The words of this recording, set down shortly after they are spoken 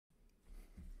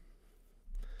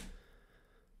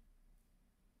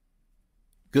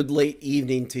Good late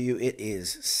evening to you. It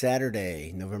is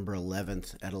Saturday, November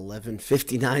 11th at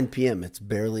 11:59 p.m. It's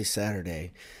barely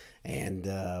Saturday, and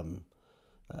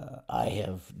I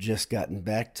have just gotten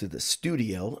back to the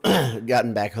studio,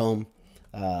 gotten back home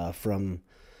from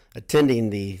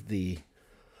attending the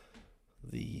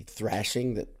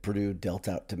thrashing that Purdue dealt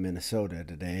out to Minnesota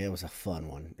today. It was a fun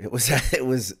one. One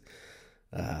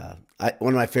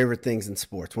of my favorite things in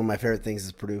sports. One of my favorite things as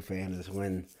a Purdue fan is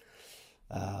when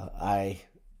I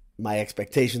my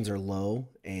expectations are low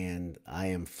and I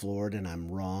am floored and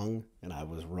I'm wrong, and I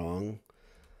was wrong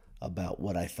about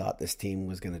what I thought this team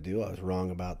was going to do. I was wrong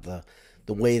about the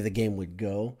way the game would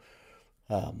go.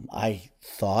 I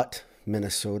thought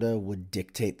Minnesota would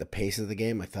dictate the pace of the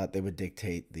game. I thought they would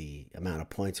dictate the amount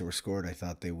of points that were scored. I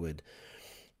thought they would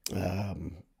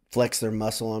flex their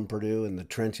muscle on Purdue in the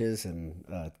trenches and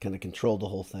kind of control the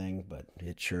whole thing, but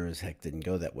it sure as heck didn't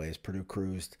go that way as Purdue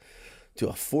cruised to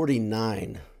a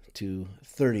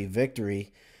 49-30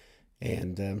 victory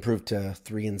and improved to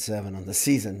 3-7 on the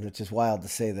season, which is wild to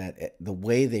say that the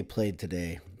way they played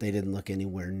today, they didn't look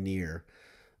anywhere near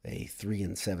a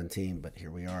 3-7 team, but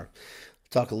here we are.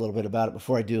 Talk a little bit about it.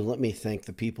 Before I do, let me thank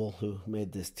the people who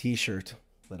made this t-shirt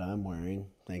that I'm wearing.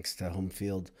 Thanks to Home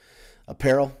Field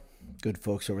Apparel. Good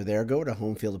folks over there. Go to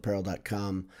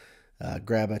homefieldapparel.com,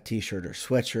 grab a t-shirt or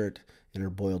sweatshirt,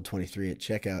 enter Boiled23 at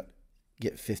checkout.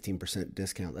 Get 15%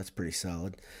 discount. That's pretty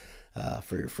solid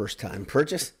for your first time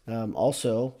purchase.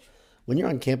 Also, when you're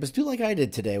on campus, do like I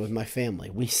did today with my family.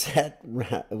 We sat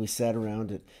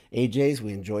around at AJ's.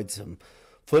 We enjoyed some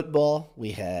football.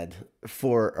 We had,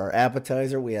 for our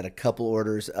appetizer, we had a couple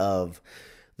orders of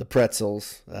the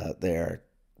pretzels. They're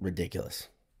ridiculous.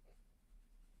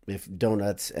 If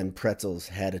donuts and pretzels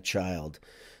had a child,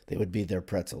 they would be their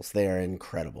pretzels. They are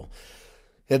incredible.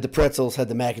 Had the pretzels, had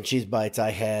the mac and cheese bites.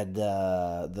 I had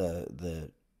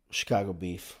the Chicago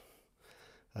beef,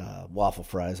 waffle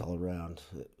fries all around.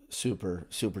 Super,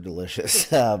 super delicious.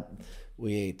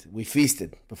 We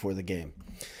feasted before the game.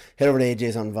 Head over to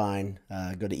AJ's on Vine.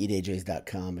 Go to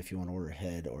eatajs.com if you want to order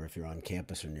ahead or if you're on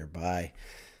campus or nearby.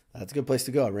 That's a good place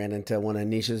to go. I ran into one of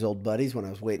Anisha's old buddies when I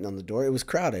was waiting on the door. It was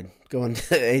crowded. Going to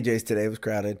AJ's today, it was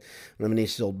crowded. One of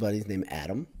Anisha's old buddies named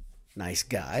Adam. Nice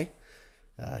guy.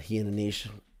 He and Anish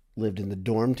lived in the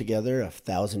dorm together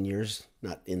 1,000 years,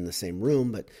 not in the same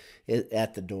room, but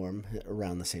at the dorm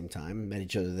around the same time. Met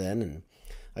each other then, and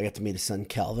I got to meet his son,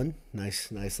 Calvin.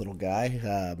 Nice little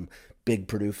guy. Big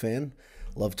Purdue fan.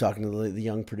 Love talking to the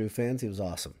young Purdue fans. He was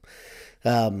awesome.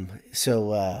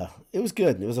 So it was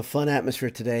good. It was a fun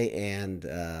atmosphere today, and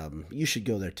you should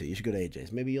go there too. You should go to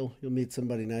AJ's. Maybe you'll meet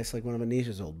somebody nice like one of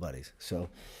Anisha's old buddies. So,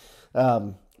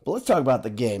 but let's talk about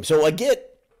the game. So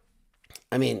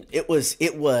it was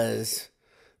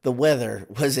the weather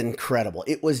was incredible.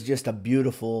 It was just a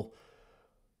beautiful,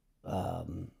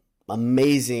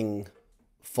 amazing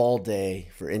fall day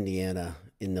for Indiana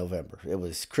in November. It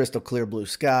was crystal clear blue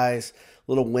skies,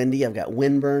 a little windy. I've got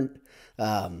windburn.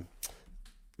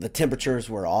 The temperatures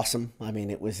were awesome. I mean,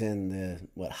 it was in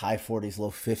the high 40s, low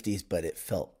 50s, but it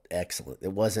felt excellent.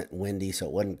 It wasn't windy, so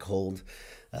it wasn't cold.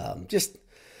 Just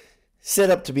set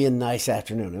up to be a nice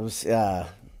afternoon. It was.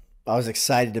 I was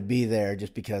excited to be there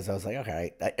just because I was like,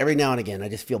 okay, every now and again, I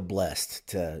just feel blessed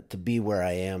to be where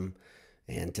I am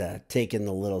and to take in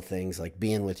the little things like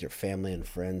being with your family and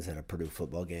friends at a Purdue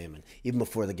football game. And even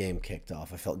before the game kicked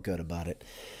off, I felt good about it.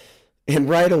 And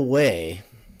right away,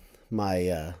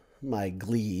 my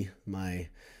glee, my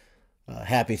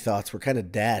happy thoughts were kind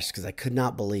of dashed because I could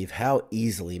not believe how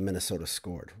easily Minnesota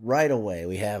scored. Right away,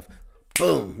 we have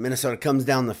boom, Minnesota comes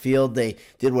down the field. They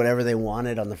did whatever they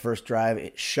wanted on the first drive.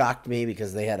 It shocked me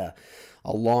because they had a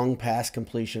long pass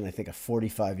completion, I think a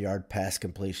 45-yard pass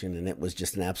completion, and it was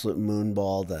just an absolute moon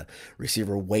ball. The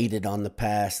receiver waited on the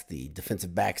pass. The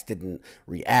defensive backs didn't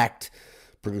react.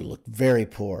 Purdue looked very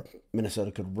poor.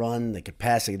 Minnesota could run. They could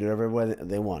pass. They could do whatever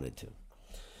they wanted to.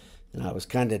 And I was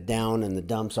kind of down in the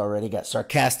dumps already. Got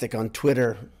sarcastic on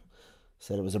Twitter.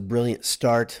 Said it was a brilliant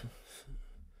start.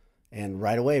 And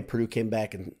right away, Purdue came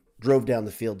back and drove down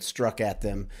the field, struck at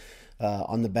them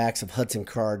on the backs of Hudson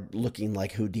Card, looking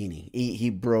like Houdini. He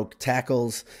broke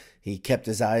tackles. He kept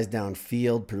his eyes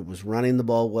downfield. Purdue was running the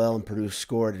ball well, and Purdue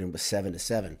scored, and it was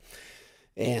 7-7.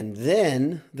 And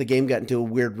then the game got into a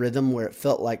weird rhythm where it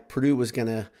felt like Purdue was going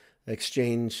to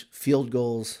exchange field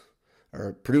goals,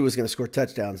 or Purdue was going to score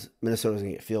touchdowns, Minnesota was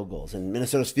going to get field goals. And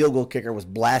Minnesota's field goal kicker was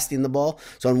blasting the ball.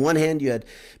 So on one hand, you had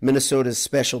Minnesota's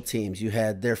special teams. You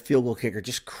had their field goal kicker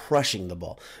just crushing the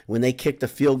ball. When they kicked the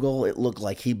field goal, it looked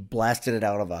like he blasted it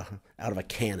out of a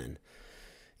cannon.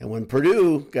 And when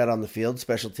Purdue got on the field,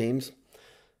 special teams,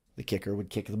 the kicker would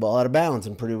kick the ball out of bounds,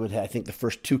 and Purdue would have, I think the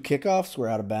first 2 kickoffs were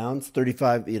out of bounds.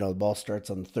 35, the ball starts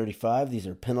on the 35. These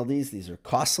are penalties. These are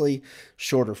costly,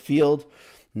 shorter field,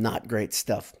 not great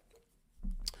stuff.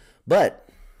 But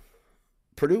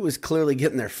Purdue was clearly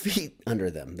getting their feet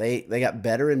under them. They got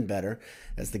better and better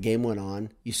as the game went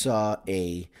on. You saw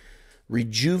a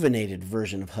rejuvenated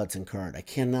version of Hudson Card. I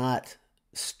cannot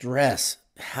stress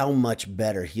how much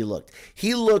better he looked.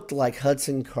 He looked like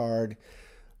Hudson Card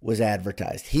was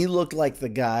advertised. He looked like the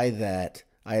guy that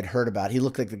I had heard about. He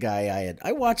looked like the guy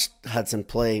I watched Hudson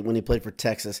play when he played for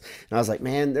Texas, and I was like,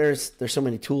 man, there's so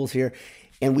many tools here.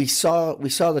 And we saw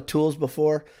the tools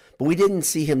before, but we didn't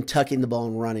see him tucking the ball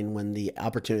and running when the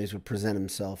opportunities would present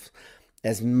themselves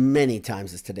as many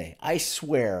times as today. I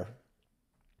swear,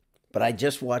 but I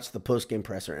just watched the post-game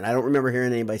presser, and I don't remember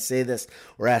hearing anybody say this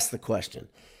or ask the question.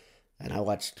 And I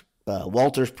watched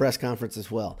Walter's press conference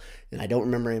as well, and I don't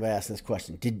remember anybody asking this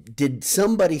question. Did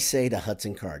somebody say to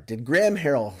Hudson Card, did Graham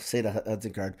Harrell say to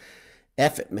Hudson Card,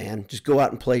 F it, man, just go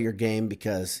out and play your game,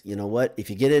 because you know what?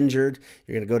 If you get injured,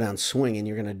 you're going to go down swinging,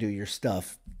 you're going to do your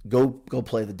stuff. Go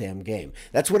play the damn game.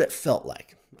 That's what it felt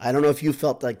like. I don't know if you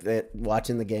felt like that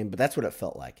watching the game, but that's what it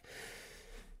felt like.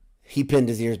 He pinned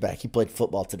his ears back. He played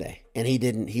football today, and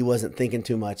he wasn't thinking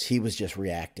too much. He was just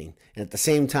reacting. And at the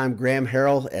same time, Graham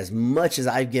Harrell, as much as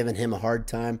I've given him a hard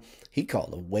time, he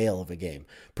called a whale of a game.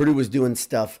 Purdue was doing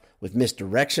stuff with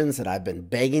misdirections that I've been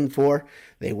begging for.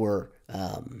 They were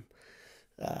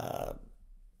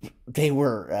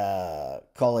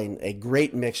calling a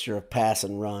great mixture of pass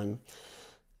and run.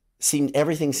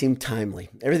 Everything seemed timely.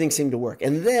 Everything seemed to work.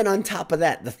 And then on top of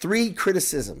that, the 3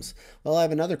 criticisms. Well, I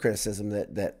have another criticism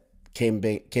that came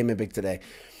in big today.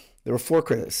 There were 4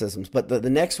 criticisms, but the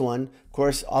next one, of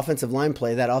course, offensive line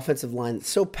play. That offensive line that's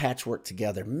so patchwork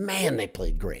together. Man, they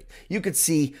played great. You could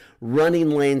see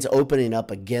running lanes opening up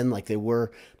again like they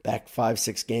were back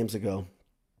 5-6 games ago,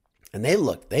 and they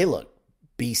looked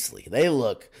beastly. They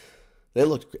looked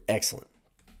excellent.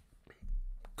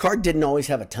 Card didn't always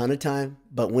have a ton of time,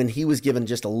 but when he was given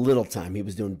just a little time, he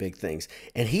was doing big things.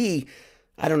 And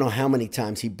I don't know how many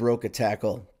times he broke a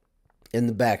tackle in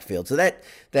the backfield. So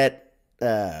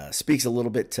that speaks a little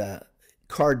bit to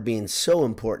Card being so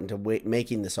important to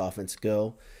making this offense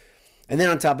go. And then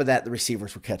on top of that, the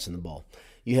receivers were catching the ball.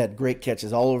 You had great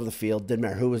catches all over the field. Didn't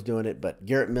matter who was doing it, but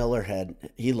Garrett Miller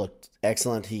he looked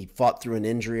excellent. He fought through an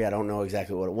injury. I don't know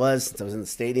exactly what it was since I was in the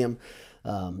stadium.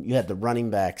 You had the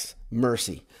running backs,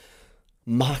 Mercy,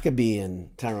 Maccabee,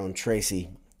 and Tyrone Tracy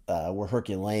were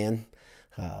Herculean.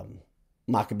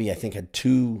 Maccabee, I think, had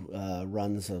 2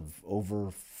 runs of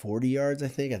over 40 yards, I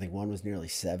think. I think one was nearly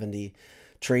 70.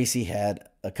 Tracy had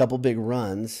a couple big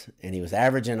runs, and he was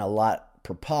averaging a lot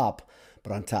per pop.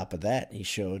 But on top of that, he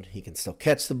showed he can still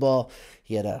catch the ball.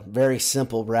 He had a very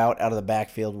simple route out of the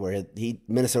backfield where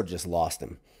Minnesota just lost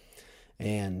him.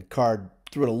 And Card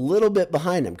threw it a little bit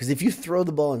behind him, because if you throw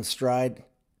the ball in stride,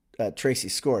 Tracy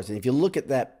scores. And if you look at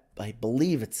that, I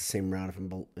believe it's the same route,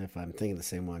 if I'm thinking the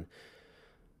same one,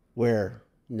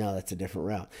 no, that's a different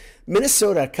route.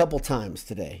 Minnesota a couple times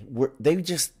today, the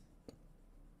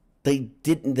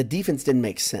defense didn't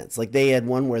make sense. Like they had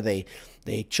one where they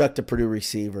chucked a Purdue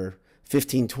receiver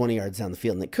 15, 20 yards down the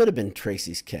field, and it could have been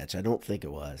Tracy's catch. I don't think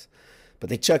it was. But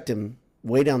they chucked him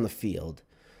way down the field,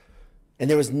 and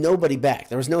there was nobody back.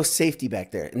 There was no safety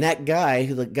back there. And that guy,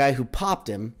 the guy who popped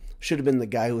him, should have been the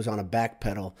guy who was on a back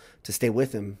pedal to stay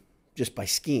with him just by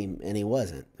scheme, and he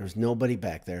wasn't. There was nobody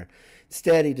back there.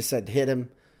 Instead, he decided to hit him,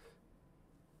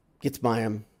 gets by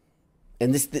him.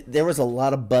 And there was a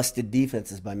lot of busted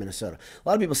defenses by Minnesota. A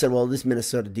lot of people said, well, this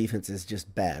Minnesota defense is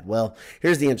just bad. Well,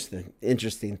 here's the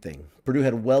interesting thing. Purdue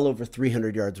had well over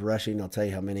 300 yards rushing. I'll tell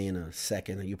you how many in a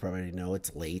second. You probably already know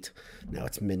it's late. Now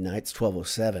it's midnight. It's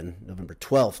 12:07, November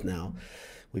 12th now.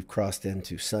 We've crossed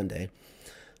into Sunday.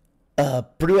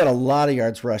 Purdue had a lot of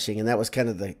yards rushing, and that was kind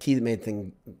of the key that made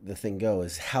the thing go,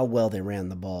 is how well they ran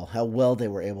the ball, how well they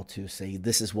were able to say,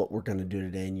 this is what we're going to do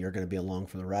today, and you're going to be along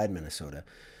for the ride, Minnesota.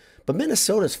 But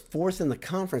Minnesota's 4th in the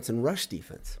conference in rush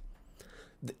defense.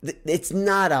 It's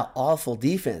not an awful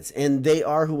defense, and they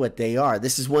are what they are.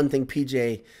 This is one thing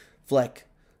P.J. Fleck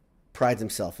prides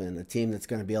himself in, a team that's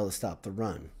going to be able to stop the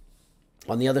run.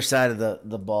 On the other side of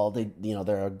the ball,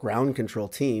 they're a ground control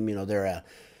team. They're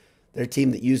a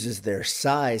team that uses their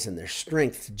size and their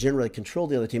strength to generally control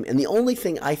the other team. And the only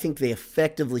thing I think they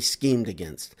effectively schemed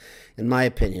against, in my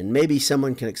opinion, maybe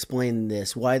someone can explain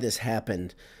this, why this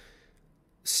happened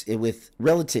with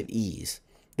relative ease.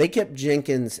 They kept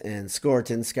Jenkins and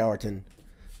Skourton.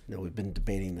 We've been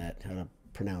debating that, how to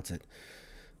pronounce it.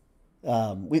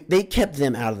 They kept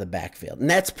them out of the backfield, and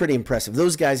that's pretty impressive.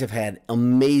 Those guys have had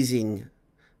amazing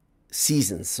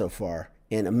seasons so far,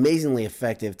 and amazingly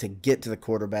effective to get to the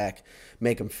quarterback,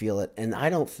 make him feel it. And I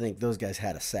don't think those guys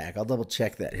had a sack. I'll double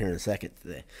check that here in a second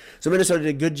today. So Minnesota did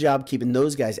a good job keeping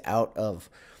those guys out of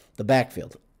the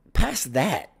backfield. Past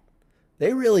that,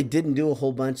 they really didn't do a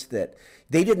whole bunch. That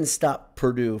they didn't stop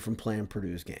Purdue from playing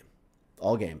Purdue's game,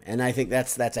 all game. And I think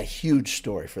that's a huge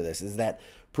story for this, is that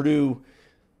Purdue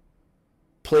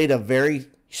played a very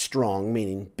strong,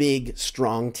 meaning big,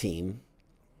 strong team.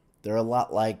 They're a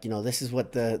lot like, this is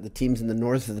what the teams in the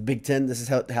north of the Big Ten, this is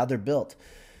how they're built.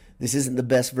 This isn't the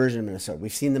best version of Minnesota.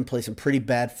 We've seen them play some pretty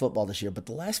bad football this year, but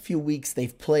the last few weeks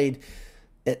they've played,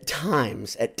 at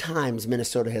times,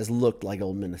 Minnesota has looked like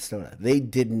old Minnesota. They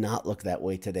did not look that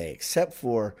way today, except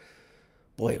for,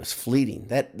 boy, it was fleeting.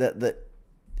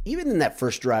 Even in that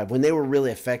first drive, when they were really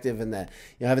effective in that,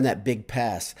 having that big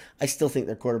pass, I still think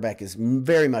their quarterback is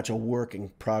very much a work in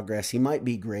progress. He might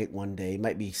be great one day. He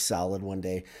might be solid one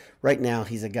day. Right now,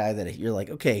 he's a guy that you're like,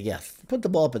 okay, yeah, put the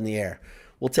ball up in the air.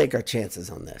 We'll take our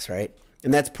chances on this, right?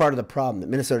 And that's part of the problem, that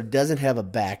Minnesota doesn't have a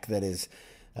back that is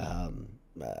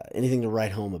anything to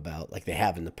write home about like they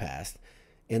have in the past.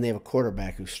 And they have a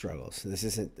quarterback who struggles. This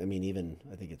isn't, I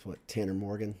think it's Tanner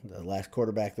Morgan, the last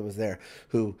quarterback that was there,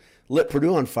 who lit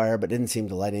Purdue on fire but didn't seem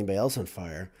to light anybody else on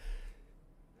fire.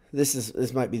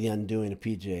 This might be the undoing of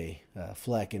P.J.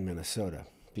 Fleck in Minnesota.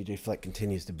 P.J. Fleck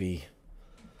continues to be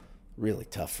really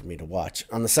tough for me to watch.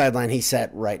 On the sideline, he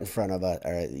sat right in front of us.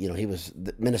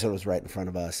 Minnesota was right in front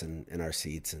of us and in our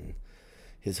seats, and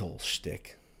his whole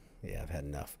shtick. Yeah, I've had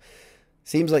enough.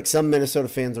 Seems like some Minnesota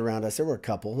fans around us, there were a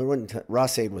couple.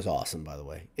 Ross Aid was awesome, by the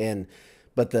way.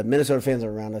 But the Minnesota fans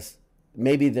around us,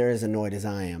 maybe they're as annoyed as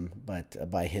I am,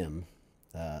 but by him.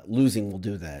 Losing will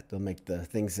do that. They'll make the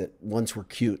things that once were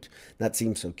cute not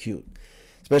seem so cute,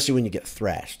 especially when you get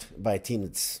thrashed by a team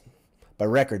that's, by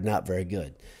record, not very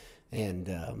good.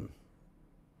 And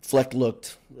Fleck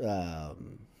looked,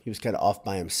 he was kind of off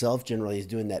by himself. Generally, he's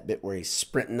doing that bit where he's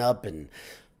sprinting up and,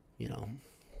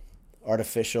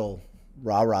 artificial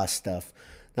rah-rah stuff.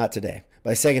 Not today.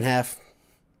 By the second half,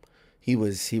 he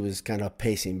was kind of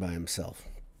pacing by himself.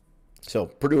 So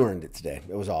Purdue earned it today.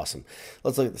 It was awesome.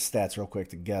 Let's look at the stats real quick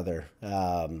together.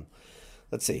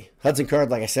 Let's see. Hudson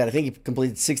Card, like I said, I think he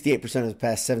completed 68% of his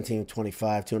pass, 17 of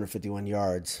 25, 251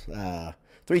 yards,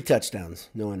 3 touchdowns,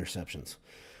 no interceptions.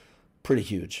 Pretty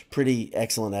huge, pretty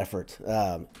excellent effort.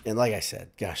 And like I said,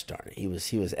 gosh darn it, he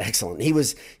was excellent.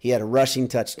 He had a rushing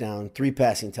touchdown, 3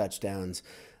 passing touchdowns.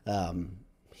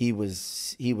 He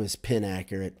was pin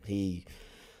accurate. He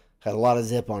had a lot of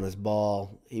zip on his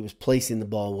ball. He was placing the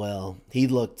ball well. He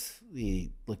looked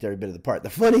every bit of the part.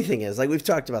 The funny thing is, like we've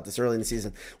talked about this early in the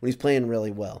season, when he's playing really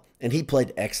well, and he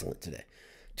played excellent today,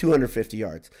 250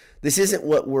 yards. This isn't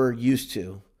what we're used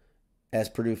to as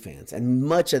Purdue fans, and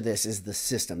much of this is the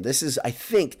system. This is, I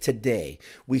think, today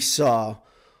we saw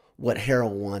what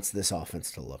Harrell wants this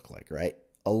offense to look like, right?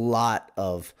 A lot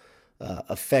of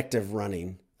effective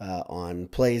running on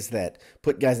plays that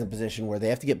put guys in a position where they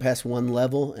have to get past one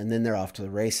level and then they're off to the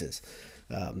races.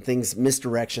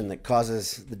 Misdirection that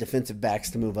causes the defensive backs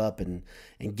to move up and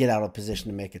get out of position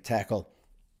to make a tackle.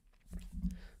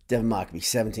 Devin Mockbee,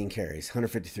 17 carries,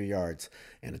 153 yards,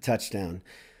 and a touchdown,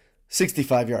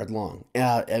 65-yard long.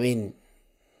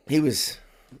 He was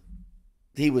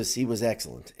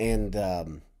excellent, and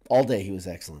all day he was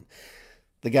excellent.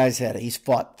 The guy's he's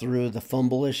fought through the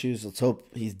fumble issues. Let's hope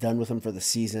he's done with them for the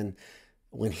season.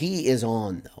 When he is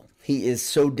on, though, he is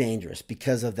so dangerous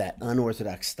because of that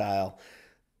unorthodox style.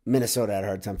 Minnesota had a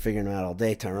hard time figuring him out all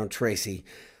day. Tyrone Tracy,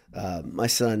 my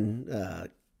son,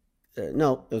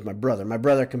 no, it was my brother. My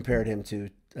brother compared him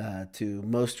to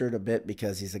Mostert a bit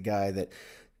because he's a guy that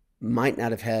might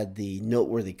not have had the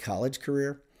noteworthy college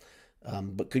career,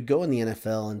 but could go in the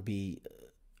NFL and be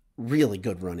really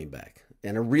good running back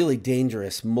and a really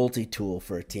dangerous multi-tool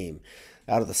for a team.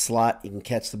 Out of the slot, you can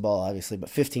catch the ball, obviously,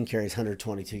 but 15 carries,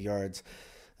 122 yards,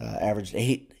 averaged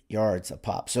 8 yards a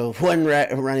pop. So one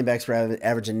running back's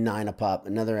averaging 9 a pop,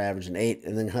 another averaging 8,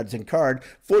 and then Hudson Card,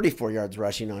 44 yards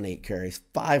rushing on 8 carries,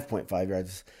 5.5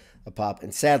 yards a pop.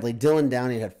 And sadly, Dylan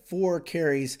Downing had 4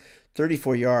 carries,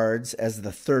 34 yards as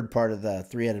the third part of the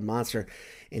three-headed monster,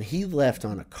 and he left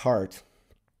on a cart.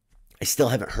 I still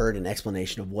haven't heard an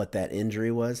explanation of what that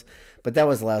injury was, but that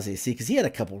was lousy to see because he had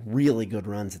a couple really good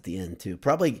runs at the end too.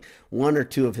 Probably 1 or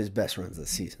 2 of his best runs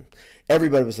this season.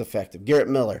 Everybody was effective. Garrett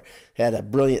Miller had a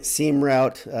brilliant seam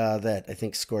route that I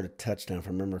think scored a touchdown, if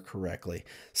I remember correctly.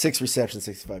 6 receptions,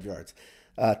 65 yards.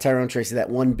 Tyrone Tracy,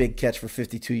 that 1 big catch for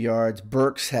 52 yards.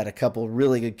 Burks had a couple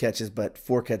really good catches, but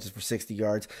 4 catches for 60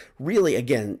 yards. Really,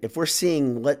 again, if we're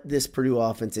seeing what this Purdue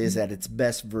offense is at its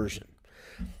best version,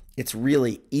 It's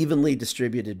really evenly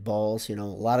distributed balls. A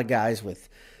lot of guys with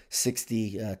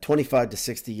 25 to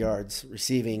 60 yards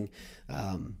receiving.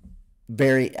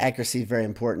 Very accuracy is very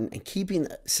important,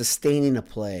 and sustaining a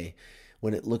play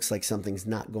when it looks like something's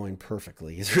not going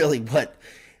perfectly is really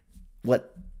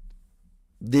what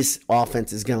this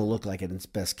offense is going to look like in its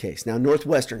best case. Now,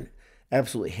 Northwestern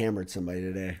absolutely hammered somebody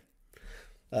today.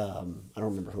 I don't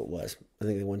remember who it was. I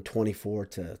think they won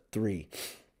 24-3.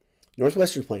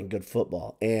 Northwestern's playing good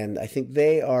football, and I think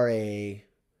they are a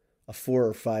 4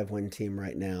 or 5 win team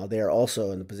right now. They are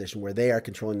also in the position where they are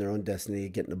controlling their own destiny to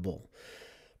get in a bowl.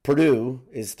 Purdue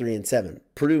is 3-7.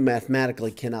 Purdue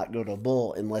mathematically cannot go to a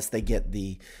bowl unless they get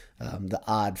the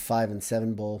odd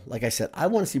 5-7 bowl. Like I said, I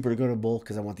want to see Purdue go to a bowl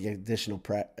because I want the additional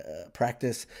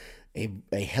practice, a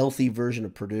healthy version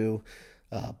of Purdue,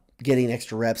 getting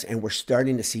extra reps, and we're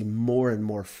starting to see more and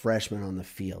more freshmen on the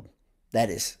field.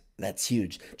 That's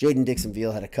huge. Jaden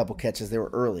Dixon-Veal had a couple catches. They were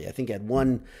early. I think he had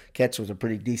one catch was a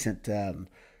pretty decent,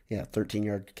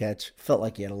 13-yard catch. Felt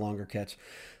like he had a longer catch.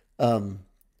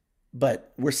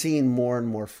 But we're seeing more and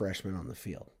more freshmen on the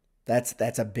field.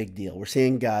 That's a big deal. We're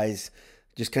seeing guys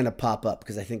just kind of pop up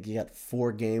because I think you got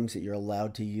 4 games that you're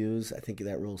allowed to use. I think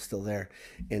that rule's still there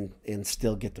and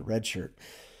still get the red shirt.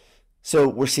 So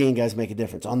we're seeing guys make a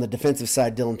difference. On the defensive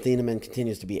side, Dylan Thieneman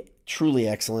continues to be truly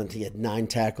excellent. He had 9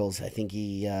 tackles. I think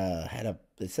he it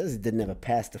says he didn't have a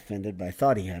pass defended, but I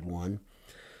thought he had one.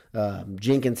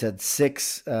 Jenkins had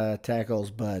 6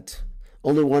 tackles, but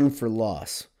only 1 for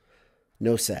loss.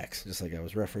 No sacks, just like I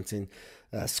was referencing.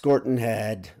 Scorton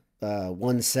had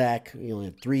 1 sack. He only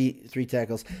had 3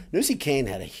 tackles. Nusi Kane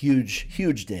had a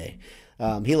huge day.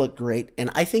 He looked great, and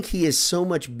I think he is so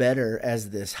much better as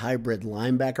this hybrid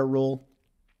linebacker role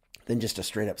than just a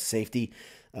straight-up safety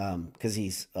because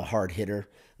he's a hard hitter.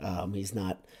 He's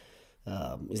not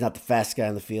the fastest guy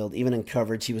on the field. Even in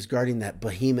coverage, he was guarding that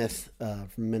behemoth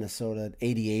from Minnesota,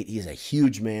 88. He's a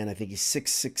huge man. I think he's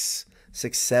 6'6",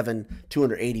 6'7",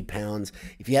 280 pounds.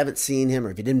 If you haven't seen him or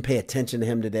if you didn't pay attention to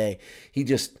him today, he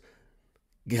is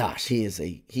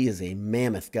a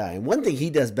mammoth guy. And one thing he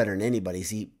does better than anybody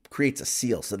is he creates a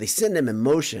seal. So they send him in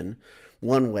motion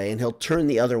one way, and he'll turn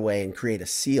the other way and create a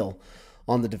seal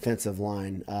on the defensive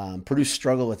line. Purdue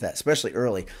struggled with that, especially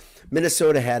early.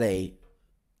 Minnesota had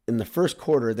in the first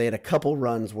quarter, they had a couple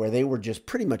runs where they were just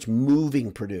pretty much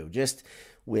moving Purdue,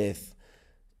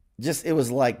 it was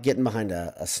like getting behind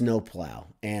a snowplow,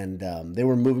 and they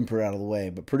were moving Purdue out of the way.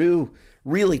 But Purdue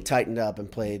really tightened up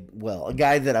and played well. A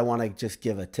guy that I want to just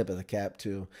give a tip of the cap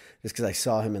to, just because I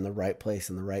saw him in the right place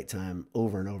in the right time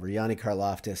over and over. Yanni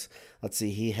Karlaftis. Let's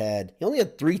see, he only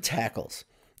had 3 tackles.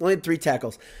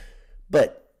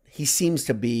 But he seems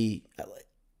to be.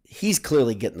 He's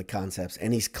clearly getting the concepts,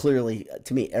 and he's clearly,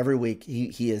 to me, every week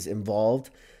he is involved.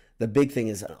 The big thing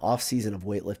is an off-season of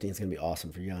weightlifting is going to be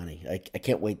awesome for Yanni. I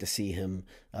can't wait to see him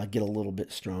get a little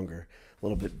bit stronger, a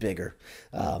little bit bigger.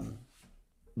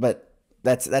 But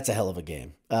that's a hell of a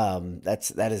game.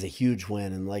 That is a huge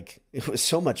win, and it was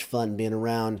so much fun being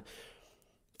around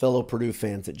fellow Purdue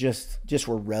fans that just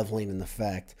were reveling in the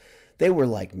fact they were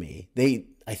like me.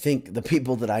 I think the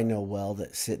people that I know well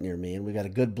that sit near me, and we got a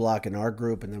good block in our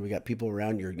group, and then we got people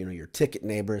around your ticket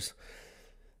neighbors.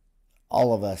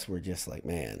 All of us were just like,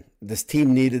 man, this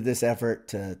team needed this effort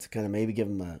to kind of maybe give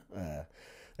them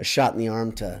a shot in the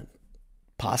arm to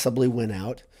possibly win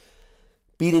out.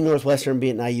 Beating Northwestern,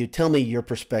 beating IU, tell me your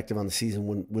perspective on the season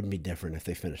wouldn't be different if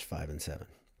they finished 5-7.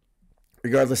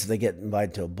 Regardless if they get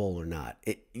invited to a bowl or not.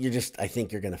 I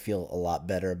think you're going to feel a lot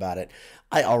better about it.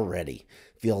 I already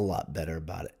feel a lot better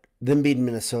about it. Them beating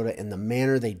Minnesota and the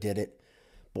manner they did it,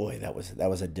 boy, that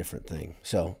was a different thing.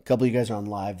 So a couple of you guys are on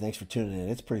live. Thanks for tuning in.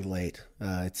 It's pretty late.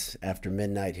 It's after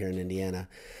midnight here in Indiana.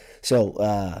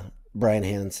 So Brian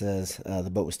Hannon says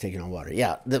the boat was taking on water.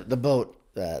 Yeah, the boat,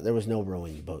 there was no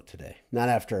rowing the boat today. Not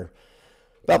after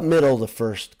about middle of the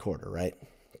first quarter, right?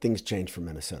 Things changed for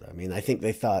Minnesota. I mean, I think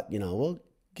they thought, we'll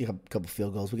get a couple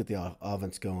field goals. We'll get the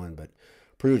offense going. But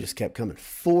Purdue just kept coming.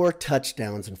 4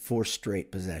 touchdowns in 4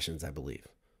 straight possessions, I believe.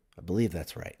 I believe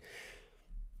that's right.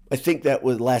 I think that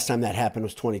was last time that happened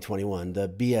was 2021. The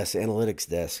BS analytics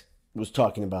desk was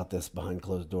talking about this behind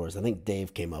closed doors. I think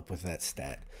Dave came up with that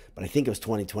stat, but I think it was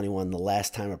 2021. The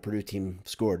last time a Purdue team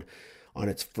scored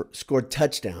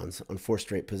touchdowns on 4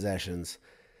 straight possessions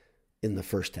in the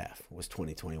first half was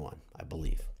 2021, I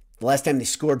believe. The last time they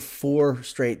scored 4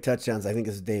 straight touchdowns, I think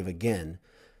is Dave again.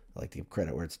 I like to give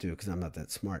credit where it's due because I'm not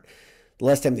that smart. The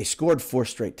last time they scored 4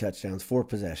 straight touchdowns, 4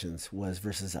 possessions, was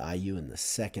versus IU in the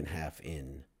second half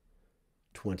in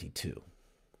 22. Is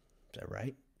that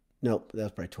right? Nope, that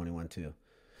was probably 21 too.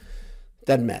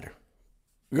 Doesn't matter.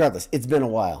 regardless, it's been a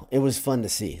while. It was fun to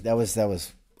see. That was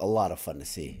a lot of fun to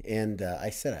see. And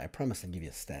I promised I'd give you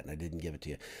a stat, and I didn't give it to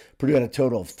you. Purdue had a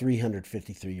total of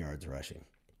 353 yards rushing,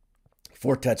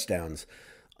 4 touchdowns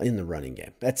in the running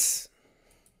game. That's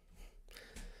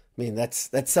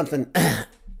something.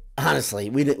 Honestly,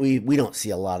 we don't see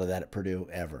a lot of that at Purdue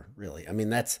ever, really. I mean,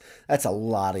 that's a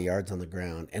lot of yards on the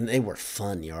ground, and they were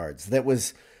fun yards. It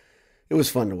was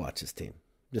fun to watch this team.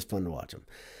 Just fun to watch them.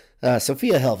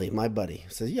 Sophia Helvey, my buddy,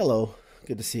 says, "Yellow,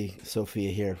 good to see Sophia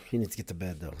here. He needs to get to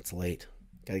bed though. It's late.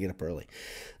 Got to get up early."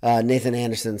 Nathan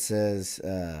Anderson says,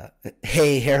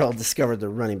 "Hey, Harold discovered the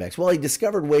running backs. Well, he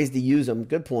discovered ways to use them.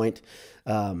 Good point."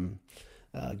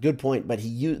 Good point, but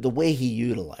the way he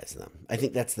utilized them, I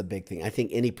think that's the big thing. I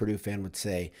think any Purdue fan would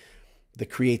say the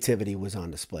creativity was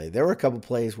on display. There were a couple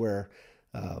plays where,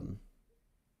 I'm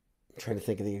trying to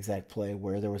think of the exact play,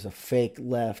 where there was a fake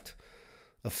left,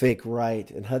 a fake right,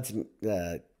 and Hudson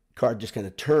Card just kind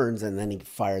of turns, and then he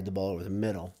fired the ball over the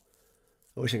middle.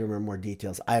 I wish I could remember more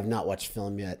details. I have not watched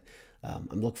film yet. I'm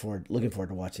looking forward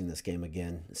to watching this game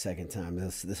again a second time.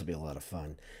 This will be a lot of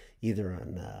fun. Either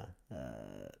on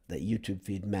that YouTube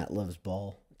feed, Matt Loves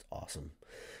Ball. It's awesome.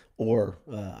 Or,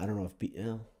 I don't know if,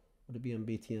 would it be on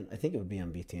BTN? I think it would be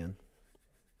on BTN.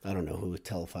 I don't know who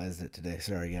televised it today.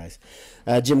 Sorry, guys.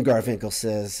 Jim Garfinkel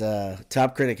says,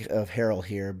 top critic of Harrell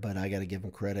here, but I got to give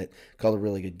him credit. Called a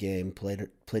really good game. Played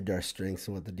to our strengths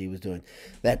and what the D was doing.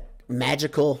 That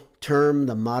magical term,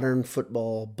 the modern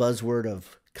football buzzword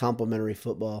of complementary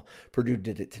football, Purdue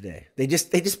did it today. They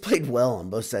just played well on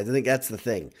both sides. I think that's the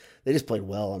thing. They just played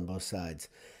well on both sides.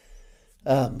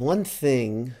 One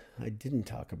thing I didn't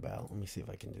talk about, let me see if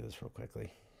I can do this real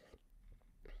quickly.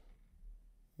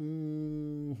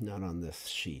 Not on this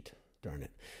sheet. Darn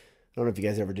it. I don't know if you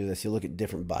guys ever do this. You look at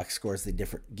different box scores. They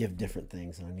give different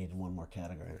things, and I need one more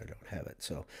category, and I don't have it.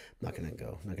 So I'm not going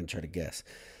to try to guess.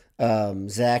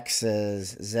 Zach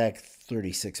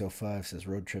 3605 says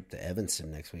road trip to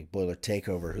Evanston next week. Boiler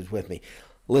Takeover, who's with me.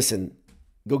 Listen,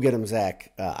 go get him,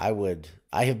 Zach. I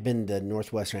have been to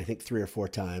Northwestern, I think 3 or 4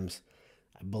 times.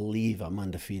 I believe I'm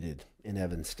undefeated in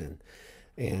Evanston.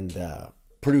 And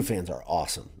Purdue fans are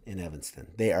awesome in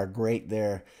Evanston. They are great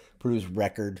there. Purdue's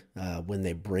record when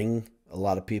they bring a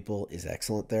lot of people is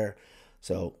excellent there.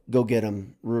 So go get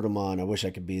them, root them on. I wish I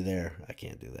could be there. I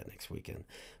can't do that next weekend.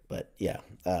 But yeah,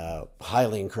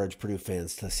 highly encourage Purdue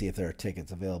fans to see if there are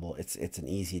tickets available. It's an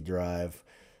easy drive.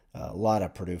 A lot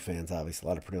of Purdue fans, obviously, a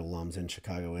lot of Purdue alums in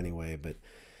Chicago anyway. But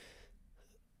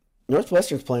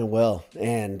Northwestern's playing well.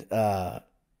 And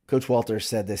Coach Walters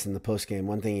said this in the postgame.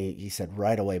 One thing he said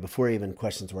right away, before even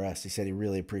questions were asked, he said he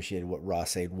really appreciated what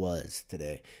Ross-Ade was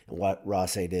today and what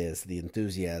Ross-Ade is, the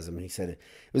enthusiasm. And he said it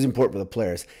was important for the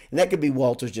players. And that could be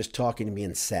Walters just talking to me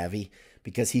in savvy,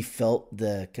 because he felt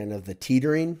the kind of the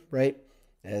teetering, right,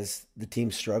 as the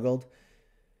team struggled.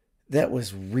 That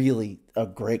was really a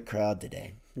great crowd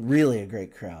today. Really a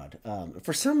great crowd.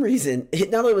 For some reason,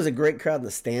 it not only was a great crowd in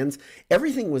the stands,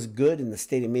 everything was good in the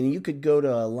stadium. I mean, you could go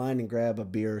to a line and grab a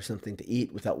beer or something to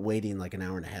eat without waiting like an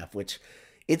hour and a half, which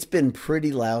it's been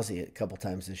pretty lousy a couple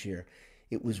times this year.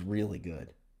 It was really good.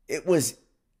 It was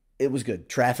good.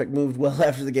 Traffic moved well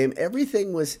after the game. It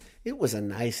was a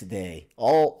nice day.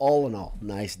 All in all,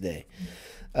 nice day.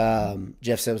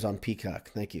 Jeff said it was on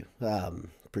Peacock. Thank you.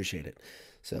 Appreciate it.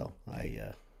 So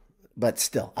but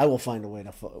still, I will find a way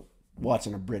to watch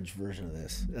an abridged version of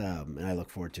this. And I look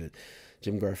forward to it.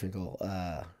 Jim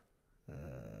Garfinkel,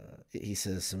 he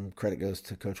says some credit goes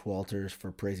to Coach Walters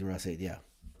for praising Ross-Ade. Yeah,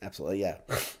 absolutely. Yeah.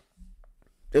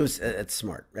 It's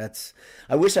smart.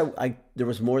 I wish there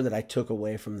was more that I took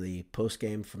away from the post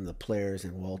game from the players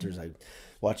and Walters. I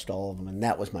watched all of them, and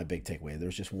that was my big takeaway. There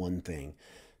was just one thing.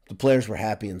 The players were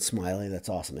happy and smiling. That's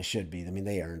awesome. They should be. I mean,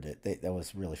 they earned it. That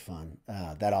was really fun.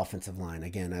 That offensive line,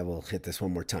 again, I will hit this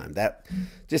one more time. That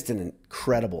just an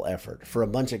incredible effort for a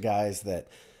bunch of guys that,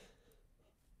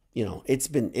 you know, it's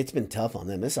been tough on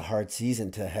them. It's a hard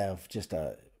season to have just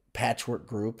a patchwork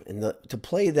group, and to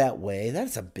play that way,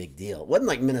 that's a big deal. It wasn't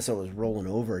like Minnesota was rolling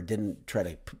over, didn't try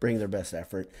to bring their best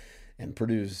effort, and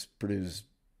Purdue's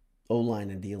O-line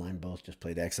and D-line both just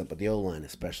played excellent, but the O-line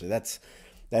especially, that's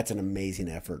an amazing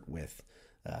effort with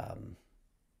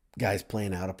guys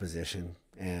playing out of position,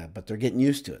 but they're getting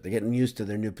used to it. They're getting used to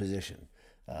their new position.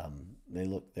 They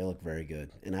look very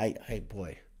good, and I'm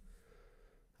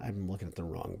looking at the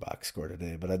wrong box score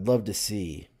today, but I'd love to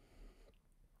see.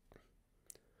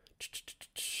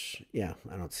 Yeah,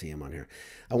 I don't see him on here.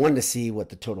 I wanted to see what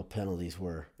the total penalties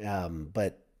were,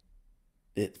 but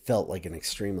it felt like an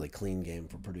extremely clean game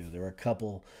for Purdue. There were a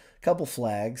couple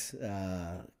flags.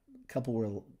 A couple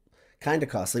were kind of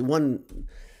costly. One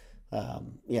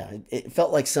it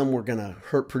felt like some were going to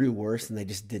hurt Purdue worse, and they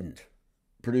just didn't.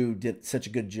 Purdue did such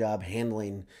a good job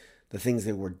handling the things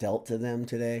that were dealt to them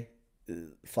today.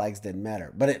 Flags didn't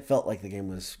matter, but it felt like the game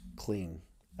was clean.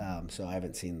 So I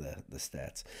haven't seen the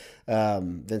stats.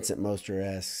 Vincent Moster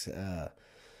asks,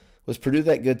 was Purdue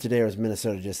that good today, or was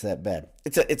Minnesota just that bad?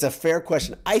 It's a fair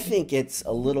question. I think it's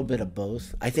a little bit of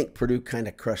both. I think Purdue kind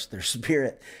of crushed their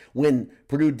spirit when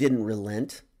Purdue didn't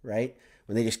relent, right?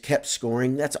 When they just kept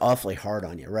scoring. That's awfully hard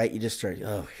on you, right? You just start,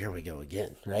 oh, here we go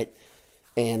again, right?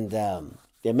 And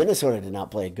Minnesota did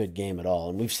not play a good game at all,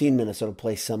 and we've seen Minnesota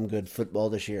play some good football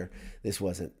this year. This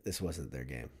wasn't their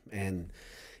game, and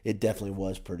it definitely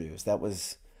was Purdue's. That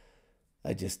was.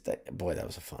 That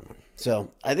was a fun one.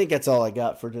 So I think that's all I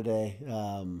got for today.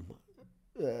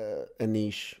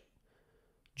 Anish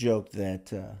joked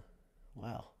that,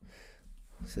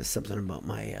 says something about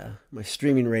my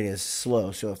streaming rate is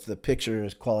slow. So if the picture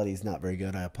quality is not very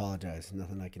good, I apologize.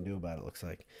 Nothing I can do about it, looks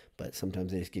like. But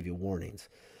sometimes they just give you warnings.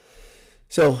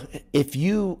 So if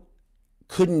you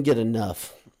couldn't get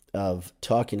enough of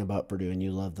talking about Purdue and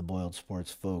you love the Boiled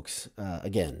Sports folks,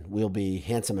 again, we'll be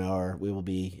Handsome Hour. We will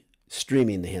be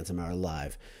streaming the Handsome Hour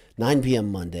live, 9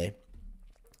 p.m. Monday.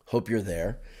 Hope you're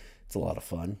there. It's a lot of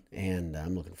fun, and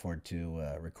I'm looking forward to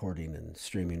recording and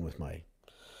streaming with my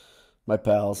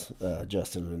pals,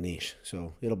 Justin and Anish.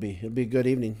 So it'll be a good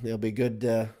evening. It'll be good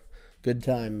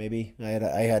time. Maybe I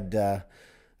had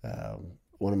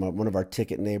one of our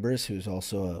ticket neighbors who's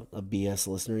also a BS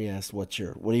listener. He asked, "What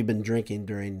have you been drinking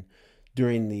during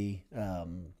the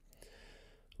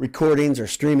recordings or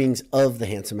streamings of the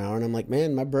Handsome Hour?" And I'm like,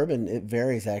 man, my bourbon, it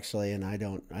varies actually, and I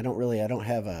don't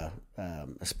have a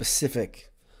specific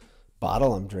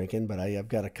bottle I'm drinking, but I've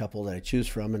got a couple that I choose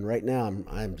from, and right now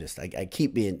I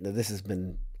keep being, this has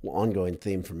been an ongoing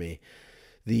theme for me,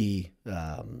 the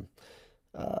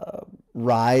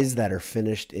ryes that are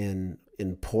finished in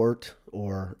port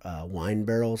or wine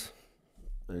barrels.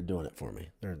 They're doing it for me.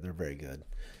 They're very good,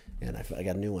 and I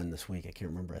got a new one this week. I can't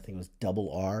remember. I think it was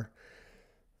Double R.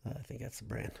 I think that's the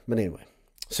brand. But anyway,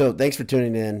 so thanks for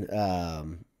tuning in.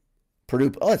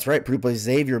 Purdue. Oh, that's right. Purdue plays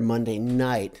Xavier Monday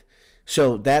night.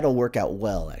 So that'll work out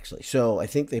well, actually. So I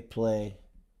think they play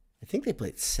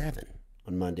at 7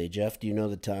 on Monday. Jeff, do you know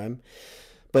the time?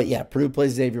 But yeah, Purdue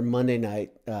plays Xavier Monday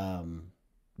night.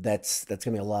 That's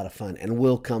gonna be a lot of fun, and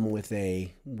we'll come with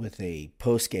a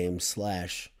post game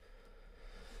slash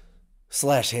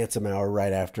Handsome Hour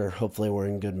right after. Hopefully we're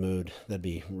in good mood. That'd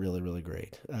be really, really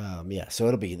great. So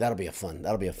that'll be a fun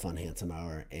Handsome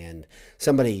Hour. And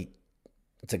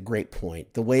it's a great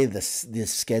point. The way this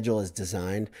schedule is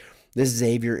designed, this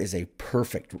Xavier is a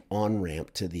perfect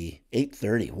on-ramp to the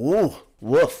 8:30. Whoa,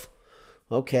 woof.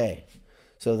 Okay.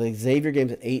 So the Xavier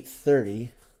game's at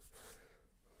 8:30.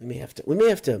 We may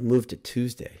have to move to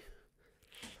Tuesday.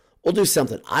 We'll do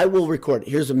something. I will record.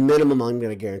 Here's a minimum I'm going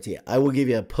to guarantee. I will give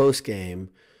you a post game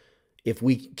if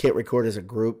we can't record as a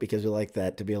group, because we like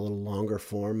that to be a little longer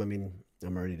form. I mean,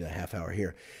 I'm already at a half hour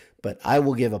here, but I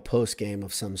will give a post game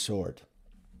of some sort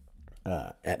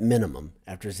at minimum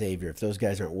after Xavier, if those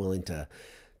guys aren't willing to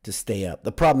stay up.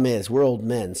 The problem is we're old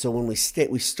men, so when we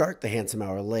start the Handsome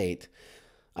Hour late.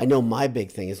 I know my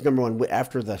big thing is, number one,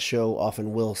 after the show,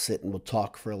 often we'll sit and we'll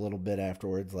talk for a little bit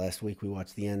afterwards. Last week we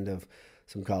watched the end of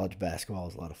some college basketball. It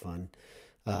was a lot of fun.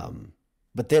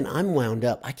 But then I'm wound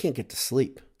up. I can't get to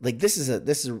sleep. Like this is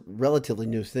a relatively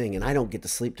new thing, and I don't get to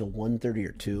sleep till 1:30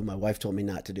 or 2. My wife told me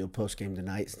not to do a post game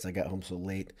tonight since I got home so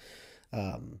late.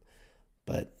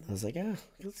 But I was like,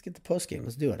 let's get the post game.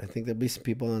 Let's do it. I think there'll be some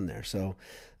people on there. So,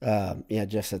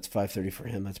 Jeff, that's 5:30 for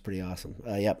him. That's pretty awesome.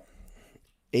 Yep.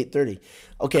 8:30.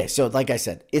 Okay, so like I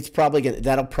said,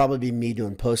 that'll probably be me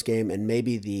doing post game, and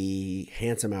maybe the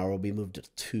Handsome Hour will be moved to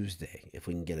Tuesday if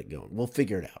we can get it going. We'll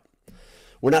figure it out.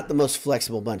 We're not the most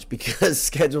flexible bunch because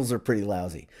schedules are pretty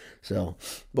lousy. So,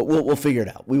 but we'll figure it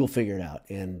out. We will figure it out,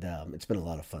 and it's been a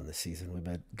lot of fun this season. We've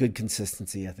had good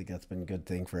consistency. I think that's been a good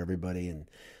thing for everybody, and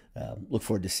look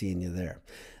forward to seeing you there.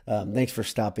 Thanks for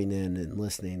stopping in and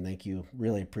listening. Thank you.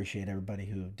 Really appreciate everybody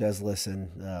who does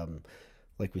listen.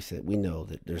 Like we said, we know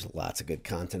that there's lots of good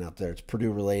content out there. It's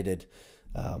Purdue related,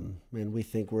 and we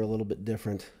think we're a little bit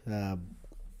different.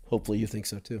 Hopefully you think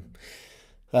so too.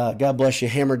 God bless you.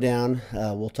 Hammer down.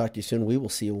 We'll talk to you soon. We will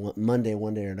see you Monday,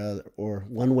 one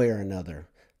way or another.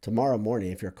 Tomorrow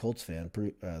morning, if you're a Colts fan,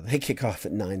 they kick off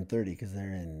at 9:30 because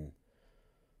they're in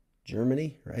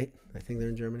Germany, right? I think they're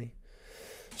in Germany.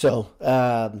 So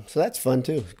that's fun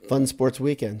too. Fun sports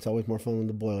weekend. It's always more fun when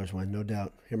the Boilers win, no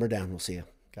doubt. Hammer down. We'll see you.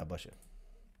 God bless you.